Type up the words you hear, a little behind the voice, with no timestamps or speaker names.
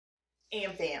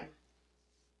AmFam.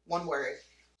 One word.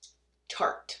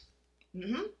 Tarte.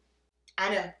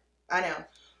 I know.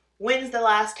 When's the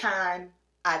last time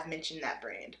I've mentioned that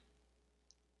brand?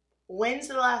 When's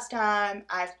the last time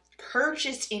I've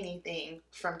purchased anything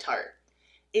from Tarte?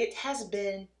 It has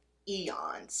been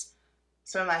eons.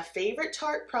 Some of my favorite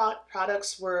Tarte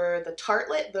products were the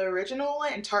Tartlet, the original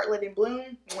one, and Tartlet in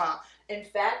Bloom. Mwah. In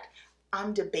fact,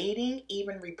 I'm debating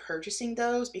even repurchasing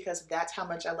those because that's how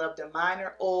much I love them. Mine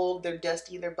are old, they're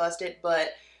dusty, they're busted,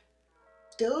 but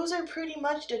those are pretty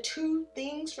much the two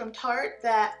things from Tarte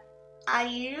that I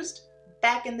used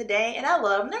back in the day and I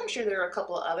love. And I'm sure there are a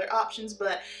couple of other options,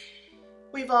 but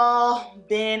we've all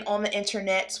been on the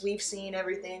internet. We've seen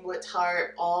everything with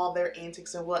Tarte, all their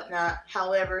antics and whatnot.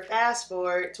 However, fast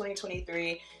forward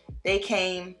 2023, they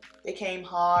came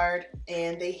hard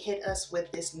and they hit us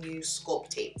with this new Sculpt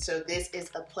tape. So this is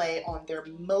a play on their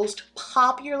most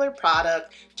popular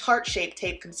product, Tarte Shape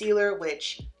Tape Concealer,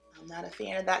 which I'm not a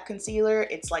fan of that concealer.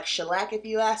 It's like shellac if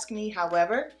you ask me.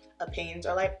 However, opinions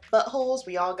are like buttholes.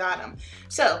 We all got them.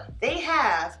 So they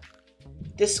have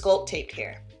this Sculpt taped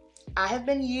hair. I have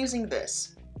been using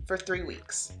this for 3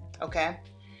 weeks, okay?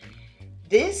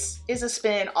 This is a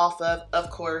spin off of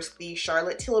course, the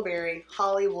Charlotte Tilbury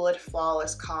Hollywood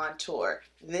Flawless Contour.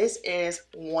 This is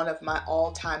one of my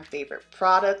all-time favorite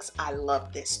products. I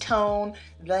love this tone.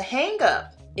 The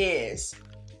hang-up is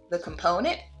the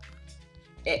component.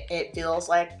 It feels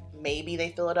like maybe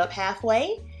they fill it up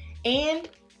halfway. And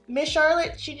Miss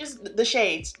Charlotte, the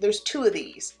shades, there's 2 of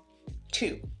these.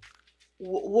 2.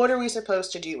 What are we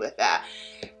supposed to do with that?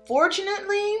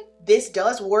 Fortunately, this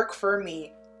does work for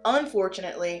me.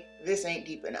 Unfortunately, this ain't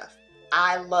deep enough.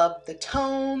 I love the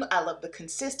tone, I love the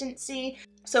consistency.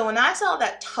 So when I saw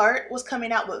that Tarte was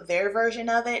coming out with their version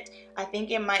of it, I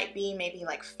think it might be maybe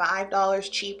like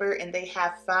 $5 cheaper and they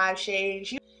have 5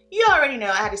 shades. You already know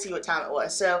I had to see what time it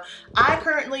was. So I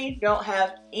currently don't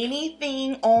have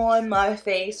anything on my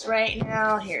face right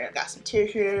now. Here, I've got some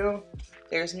tissue.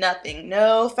 There's nothing,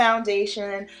 no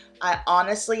foundation. I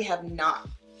honestly have not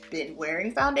been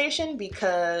wearing foundation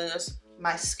because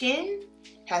my skin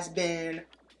has been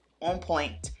on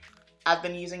point. I've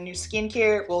been using new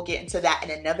skincare. We'll get into that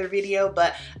in another video,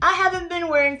 but I haven't been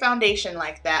wearing foundation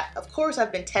like that. Of course,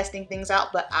 I've been testing things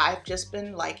out, but I've just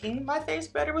been liking my face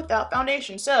better without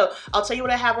foundation. So I'll tell you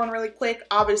what I have on really quick.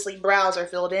 Obviously, brows are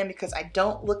filled in because I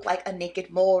don't look like a naked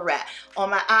mole rat.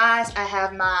 On my eyes, I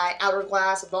have my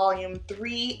Hourglass Volume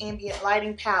 3 Ambient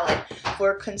Lighting Palette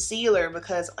for concealer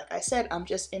because, like I said, I'm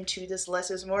just into this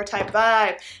less is more type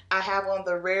vibe. I have on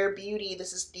the Rare Beauty.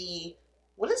 This is the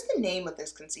what is the name of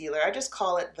this concealer? I just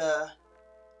call it the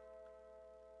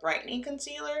brightening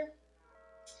concealer.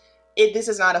 This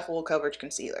is not a full coverage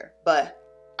concealer, but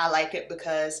I like it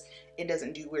because it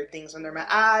doesn't do weird things under my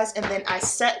eyes. And then I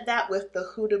set that with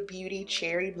the Huda Beauty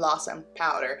Cherry Blossom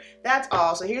Powder. That's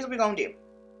all. So here's what we're gonna do.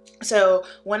 So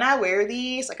when I wear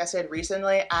these, like I said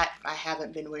recently, I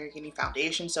haven't been wearing any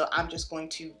foundation, so I'm just going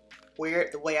to wear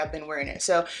it the way I've been wearing it.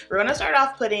 So we're gonna start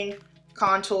off putting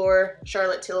contour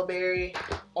Charlotte Tilbury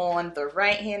on the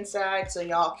right hand side so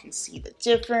y'all can see the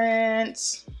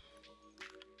difference.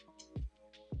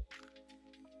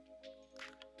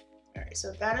 Alright,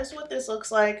 so that is what this looks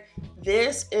like.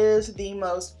 This is the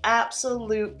most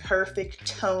absolute perfect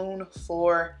tone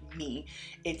for me.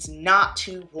 It's not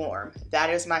too warm. That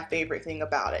is my favorite thing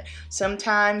about it.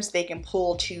 Sometimes they can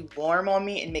pull too warm on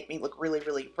me and make me look really,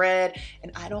 really red,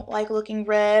 and I don't like looking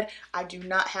red. I do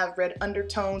not have red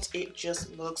undertones. It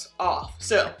just looks off.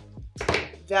 So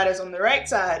that is on the right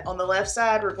side. On the left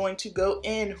side, we're going to go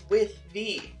in with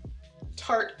the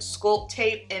Tarte Sculpt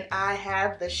tape, and I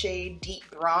have the shade Deep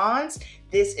Bronze.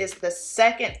 This is the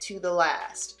second to the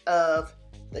last of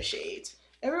the shades.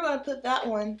 And we're going to put that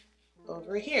one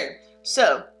over here.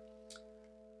 So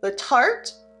the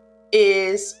Tarte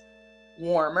is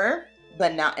warmer,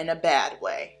 but not in a bad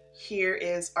way. Here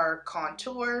is our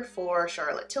contour for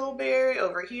Charlotte Tilbury.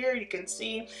 Over here, you can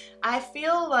see, I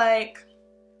feel like,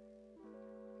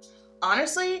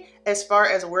 honestly, as far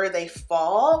as where they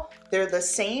fall, they're the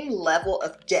same level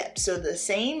of depth. So the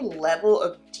same level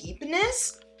of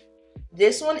deepness.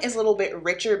 This one is a little bit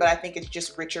richer, but I think it's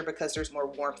just richer because there's more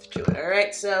warmth to it. All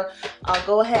right, so I'll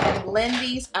go ahead and blend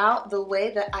these out the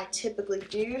way that I typically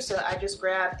do. So I just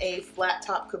grab a flat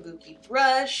top kabuki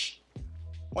brush,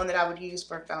 one that I would use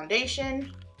for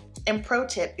foundation. And pro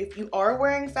tip, if you are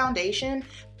wearing foundation,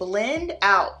 blend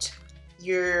out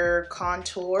your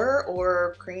contour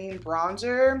or cream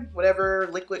bronzer, whatever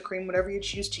liquid cream, whatever you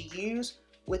choose to use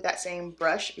with that same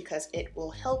brush because it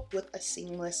will help with a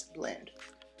seamless blend.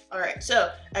 All right,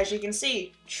 so as you can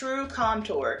see, true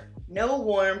contour, no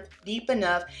warmth, deep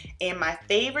enough. And my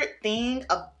favorite thing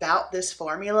about this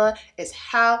formula is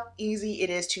how easy it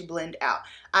is to blend out.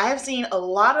 I have seen a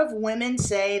lot of women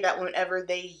say that whenever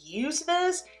they use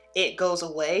this, it goes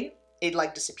away. It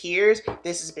like disappears.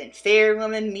 This has been fair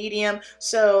women, medium.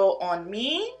 So on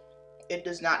me, it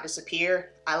does not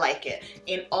disappear. I like it.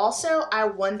 And also, I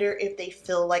wonder if they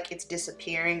feel like it's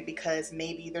disappearing because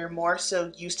maybe they're more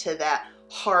so used to that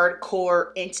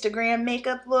hardcore Instagram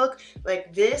makeup look.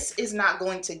 Like, this is not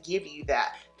going to give you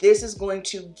that. This is going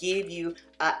to give you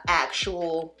an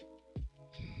actual,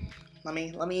 let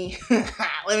me let me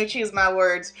choose my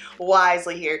words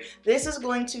wisely here. This is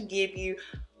going to give you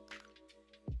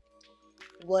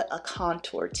what a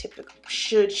contour typically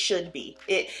should be.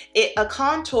 A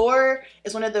contour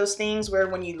is one of those things where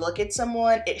when you look at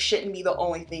someone, it shouldn't be the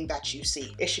only thing that you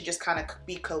see. It should just kind of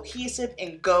be cohesive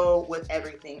and go with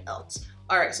everything else.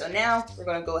 All right, so now we're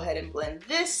gonna go ahead and blend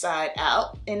this side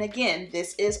out. And again,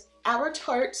 this is our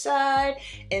Tarte side,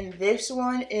 and this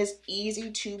one is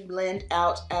easy to blend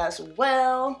out as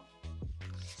well.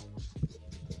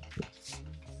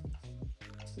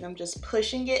 And I'm just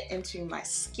pushing it into my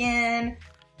skin.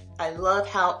 I love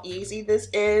how easy this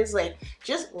is. Like,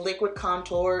 just liquid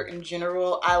contour in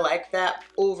general, I like that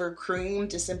over cream,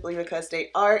 just simply because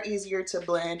they are easier to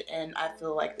blend and I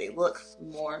feel like they look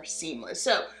more seamless.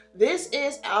 So this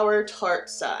is our Tarte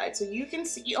side. So you can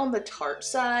see on the Tarte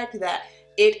side that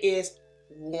it is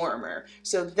warmer.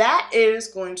 So that is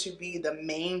going to be the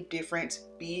main difference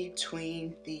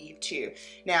between the two.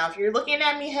 Now, if you're looking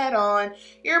at me head on,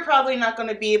 you're probably not going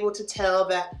to be able to tell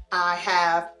that I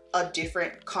have a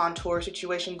different contour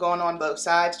situation going on both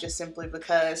sides, just simply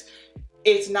because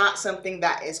it's not something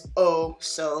that is oh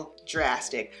so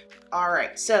drastic. All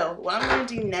right, so what I'm going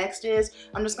to do next is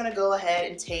I'm just going to go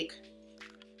ahead and take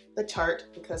the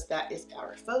Tarte, because that is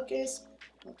our focus.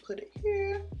 I'll put it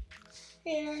here,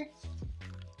 here,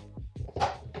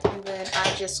 and then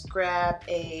I just grab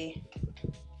a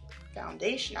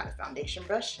foundation, not a foundation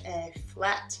brush, and a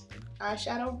flat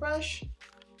eyeshadow brush.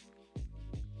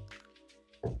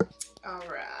 All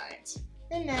right,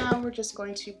 and now we're just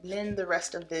going to blend the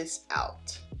rest of this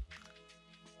out.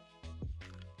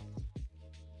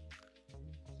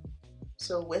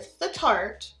 So with the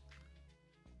Tarte,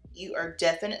 you are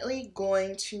definitely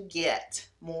going to get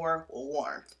more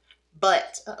warmth,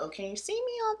 but can you see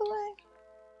me all the way?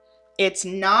 It's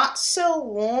not so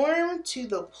warm to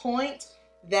the point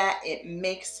that it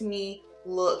makes me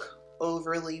look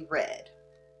overly red.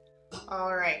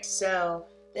 All right, so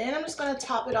then I'm just gonna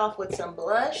top it off with some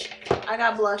blush. I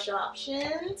got blush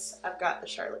options. I've got the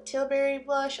Charlotte Tilbury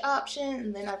blush option,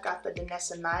 and then I've got the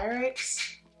Danessa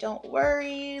Myricks. Don't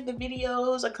worry, the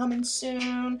videos are coming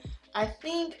soon. I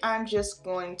think I'm just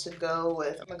going to go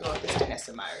with, I'm gonna go with this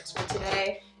Danessa Myricks for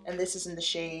today, and this is in the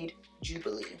shade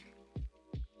Jubilee.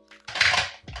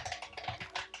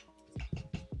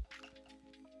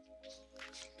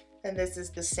 And this is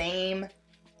the same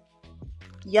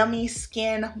Yummy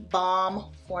Skin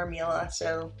Balm formula.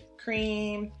 So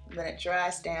cream, then it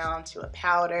dries down to a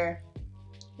powder,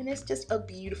 and it's just a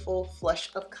beautiful flush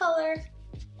of color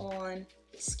on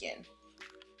the skin.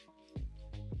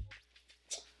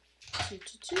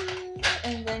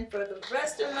 And then for the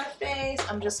rest of my face,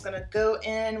 I'm just gonna go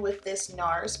in with this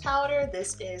NARS powder.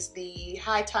 This is the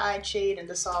High Tide shade in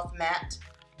the Soft Matte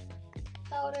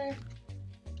powder.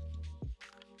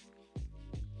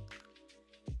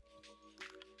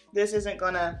 This isn't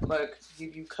gonna like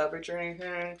give you coverage or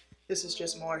anything. This is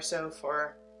just more so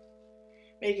for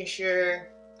making sure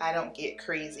I don't get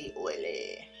crazy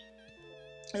oily.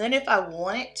 And then if I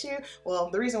wanted to, well,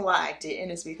 the reason why I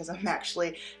didn't is because I'm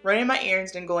actually running my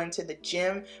errands and going to the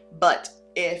gym. But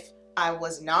if I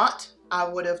was not, I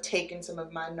would have taken some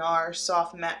of my NARS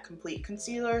Soft Matte Complete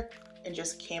Concealer and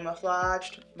just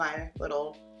camouflaged my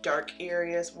little dark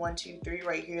areas, 1, 2, 3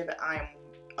 right here that I am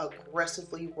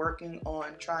aggressively working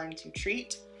on trying to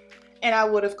treat, and I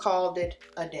would have called it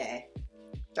a day.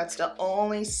 That's the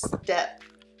only step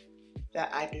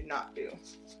that I do not do.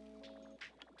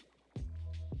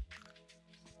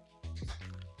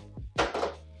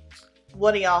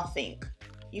 What do y'all think?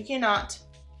 You cannot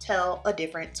tell a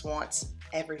difference once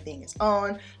everything is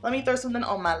on. Let me throw something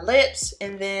on my lips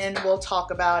and then we'll talk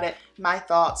about it, my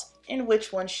thoughts, and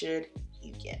which one should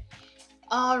you get.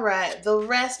 All right, the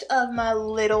rest of my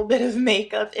little bit of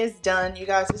makeup is done. You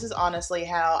guys, this is honestly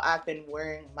how I've been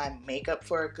wearing my makeup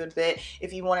for a good bit.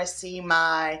 If you want to see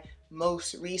my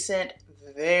most recent,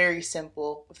 very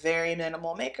simple, very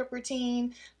minimal makeup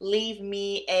routine, leave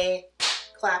me a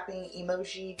clapping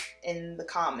emoji in the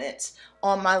comments.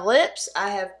 On my lips, I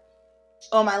have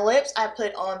On my lips, I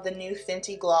put on the new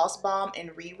Fenty Gloss Bomb in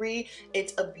Riri.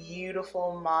 It's a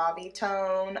beautiful mauve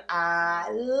tone. I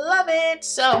love it.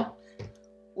 So,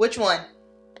 which one?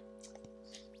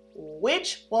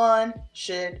 Which one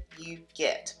should you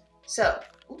get? So,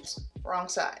 oops, wrong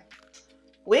side.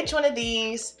 Which one of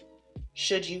these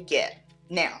should you get?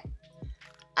 Now,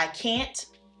 I can't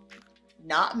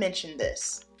not mention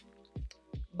this.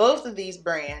 Both of these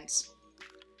brands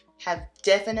have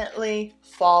definitely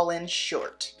fallen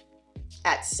short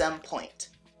at some point.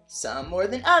 Some more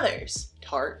than others.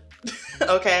 Tarte.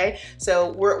 Okay,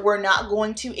 so we're not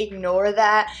going to ignore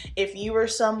that. If you are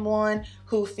someone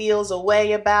who feels a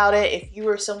way about it, if you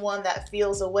are someone that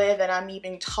feels a way that I'm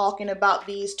even talking about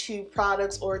these two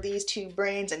products or these two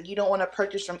brands and you don't want to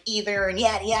purchase from either and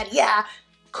yada yada yada,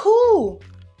 cool,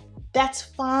 that's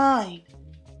fine.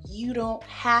 You don't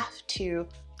have to.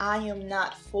 I am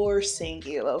not forcing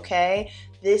you, okay?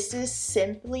 This is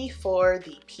simply for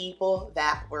the people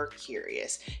that were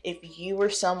curious. If you were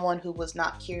someone who was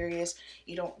not curious,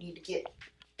 you don't need to get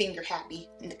finger happy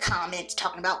in the comments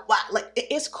talking about what, like,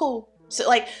 it's cool. So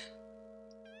like,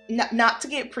 not to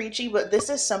get preachy, but this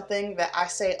is something that I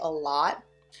say a lot.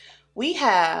 We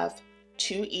have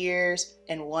 2 ears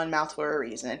and 1 mouth for a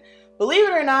reason. Believe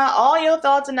it or not, all your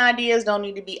thoughts and ideas don't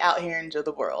need to be out here into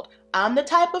the world. I'm the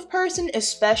type of person,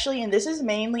 especially, and this is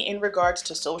mainly in regards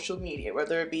to social media,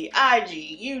 whether it be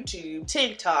IG, YouTube,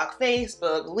 TikTok,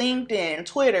 Facebook, LinkedIn,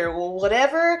 Twitter,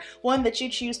 whatever one that you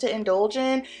choose to indulge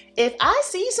in. If I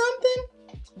see something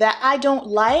that I don't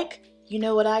like, you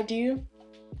know what I do?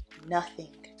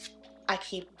 Nothing. I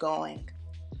keep going.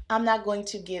 I'm not going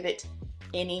to give it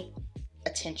any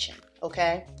attention,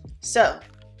 okay? So,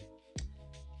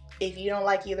 if you don't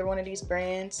like either one of these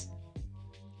brands,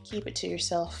 keep it to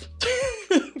yourself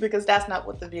because that's not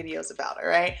what the video is about, all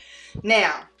right?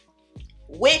 Now,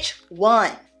 which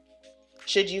one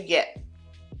should you get?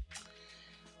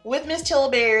 With Miss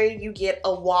Tilbury, you get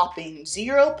a whopping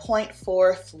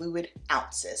 0.4 fluid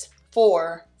ounces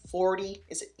for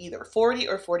is it either $40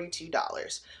 or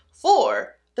 $42.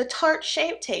 For the Tarte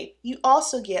Shape Tape, you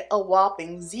also get a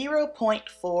whopping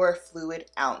 0.4 fluid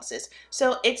ounces.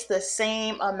 So it's the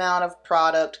same amount of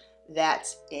product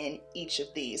that's in each of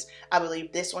these. I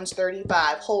believe this one's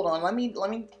 35. Hold on, let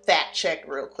me fact check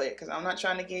real quick because I'm not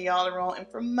trying to give y'all the wrong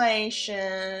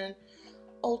information.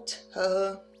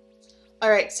 Ulta. All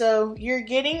right, so you're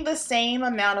getting the same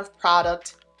amount of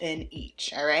product in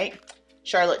each, all right?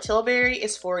 Charlotte Tilbury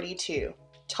is 42.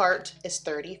 Tarte is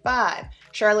 35.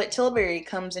 Charlotte Tilbury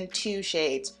comes in 2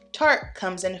 shades. Tarte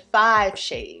comes in 5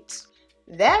 shades.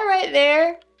 That right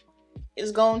there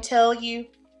is going to tell you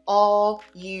all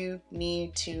you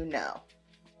need to know.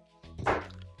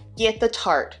 Get the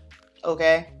Tarte,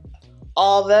 okay?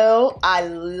 Although I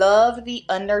love the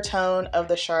undertone of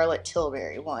the Charlotte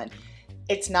Tilbury one,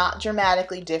 it's not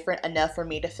dramatically different enough for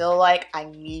me to feel like I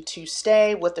need to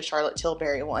stay with the Charlotte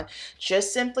Tilbury one.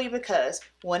 Just simply because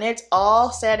when it's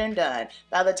all said and done,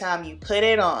 by the time you put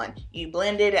it on, you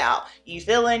blend it out, you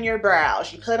fill in your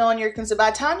brows, you put on your concealer,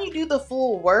 by the time you do the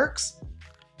full works,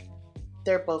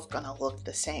 they're both gonna look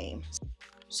the same.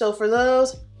 So for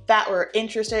those that were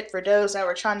interested, for those that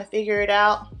were trying to figure it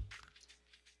out,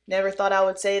 never thought I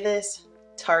would say this,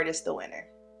 Tarte is the winner.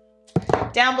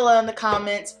 Down below in the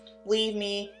comments, leave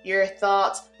me your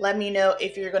thoughts. Let me know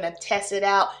if you're gonna test it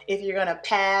out, if you're gonna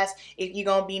pass. If you're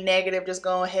gonna be negative, just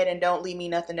go ahead and don't leave me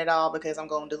nothing at all because I'm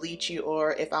gonna delete you.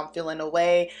 Or if I'm feeling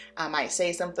away, I might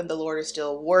say something. The Lord is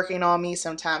still working on me.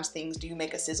 Sometimes things do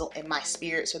make a sizzle in my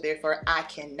spirit, so therefore I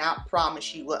cannot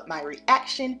promise you what my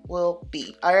reaction will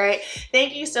be. All right,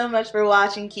 thank you so much for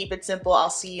watching. Keep it simple. I'll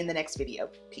see you in the next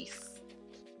video. Peace.